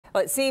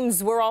Well, it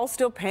seems we're all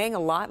still paying a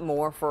lot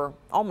more for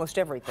almost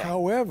everything.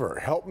 However,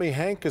 Help Me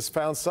Hank has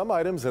found some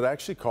items that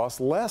actually cost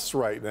less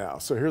right now.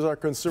 So here's our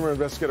consumer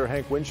investigator,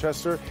 Hank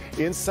Winchester,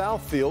 in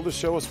Southfield to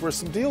show us where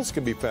some deals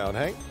can be found.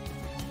 Hank?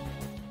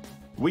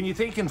 When you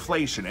think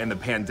inflation and the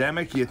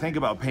pandemic, you think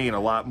about paying a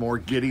lot more,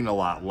 getting a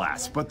lot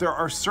less. But there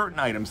are certain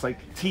items like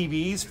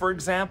TVs, for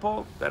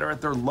example, that are at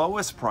their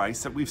lowest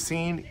price that we've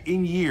seen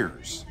in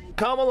years.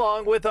 Come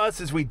along with us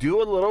as we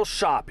do a little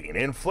shopping.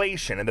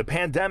 Inflation and the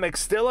pandemic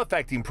still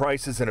affecting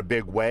prices in a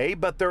big way,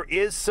 but there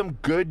is some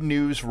good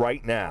news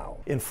right now.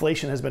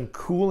 Inflation has been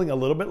cooling a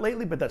little bit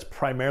lately, but that's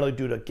primarily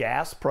due to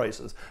gas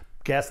prices.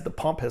 Gas at the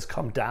pump has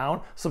come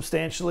down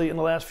substantially in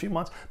the last few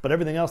months, but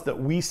everything else that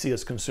we see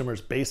as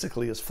consumers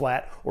basically is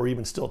flat or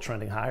even still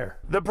trending higher.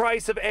 The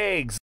price of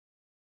eggs,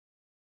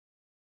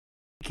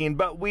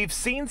 but we've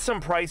seen some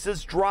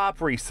prices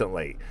drop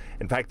recently.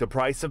 In fact, the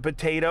price of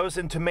potatoes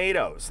and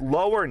tomatoes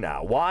lower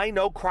now. Why?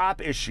 No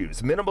crop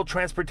issues, minimal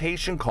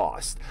transportation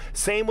costs.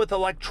 Same with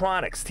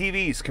electronics,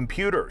 TVs,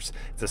 computers.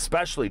 It's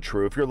especially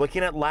true if you're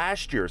looking at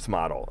last year's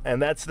model,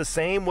 and that's the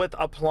same with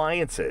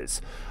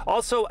appliances.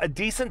 Also, a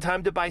decent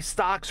time to buy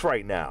stocks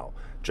right now.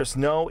 Just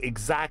know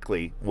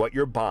exactly what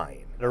you're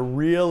buying. A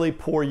really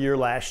poor year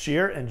last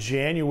year. In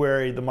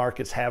January, the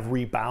markets have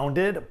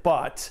rebounded,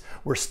 but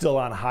we're still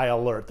on high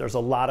alert. There's a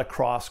lot of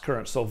cross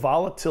currents, so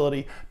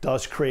volatility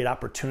does create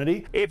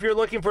opportunity. If you're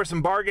looking for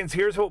some bargains,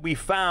 here's what we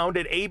found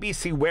at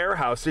ABC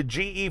Warehouse. A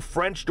GE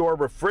French door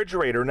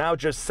refrigerator, now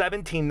just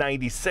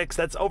 $17.96.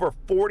 That's over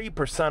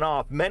 40%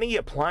 off. Many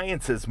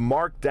appliances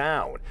marked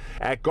down.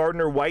 At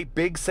Gardner White,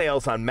 big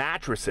sales on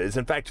mattresses.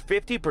 In fact,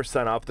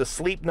 50% off the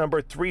Sleep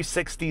Number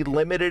 360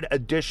 limited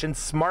edition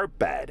smart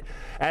bed.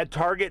 At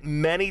Target,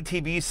 many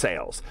TV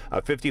sales.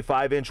 A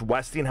 55-inch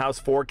Westinghouse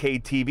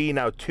 4K TV,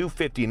 now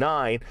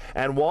 $259,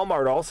 and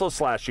Walmart also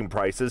slashing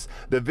prices.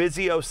 The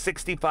Vizio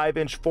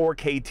 65-inch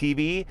 4K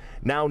TV,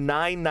 now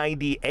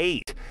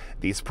 $998.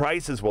 These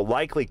prices will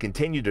likely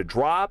continue to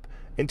drop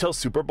until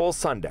Super Bowl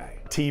Sunday.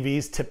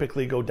 TVs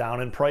typically go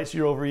down in price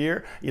year over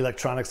year.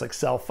 Electronics like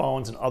cell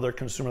phones and other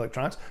consumer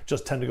electronics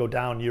just tend to go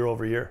down year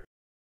over year.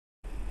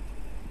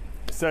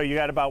 So you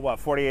got about, what,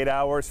 48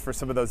 hours for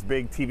some of those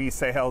big TV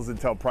sales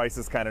until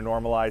prices kind of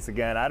normalize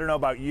again. I don't know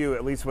about you,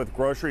 at least with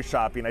grocery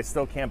shopping, I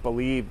still can't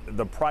believe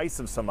the price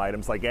of some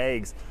items like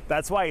eggs.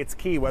 That's why it's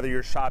key, whether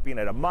you're shopping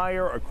at a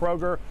Meijer or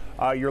Kroger,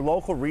 your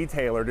local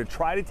retailer, to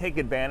try to take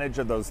advantage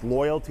of those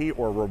loyalty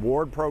or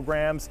reward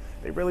programs.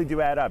 They really do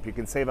add up. You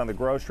can save on the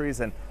groceries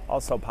and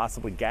also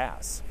possibly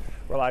gas.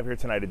 We're live here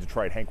tonight in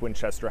Detroit. Hank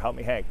Winchester, Help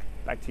Me Hank.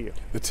 Back to you.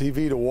 The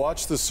TV to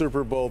watch the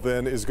Super Bowl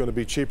then is going to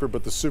be cheaper,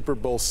 but the Super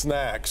Bowl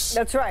snacks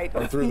That's right.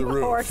 are through the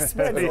roof. More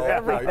expensive,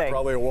 everything.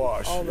 Probably a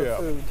wash. All the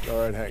food.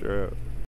 All right, Hank. True.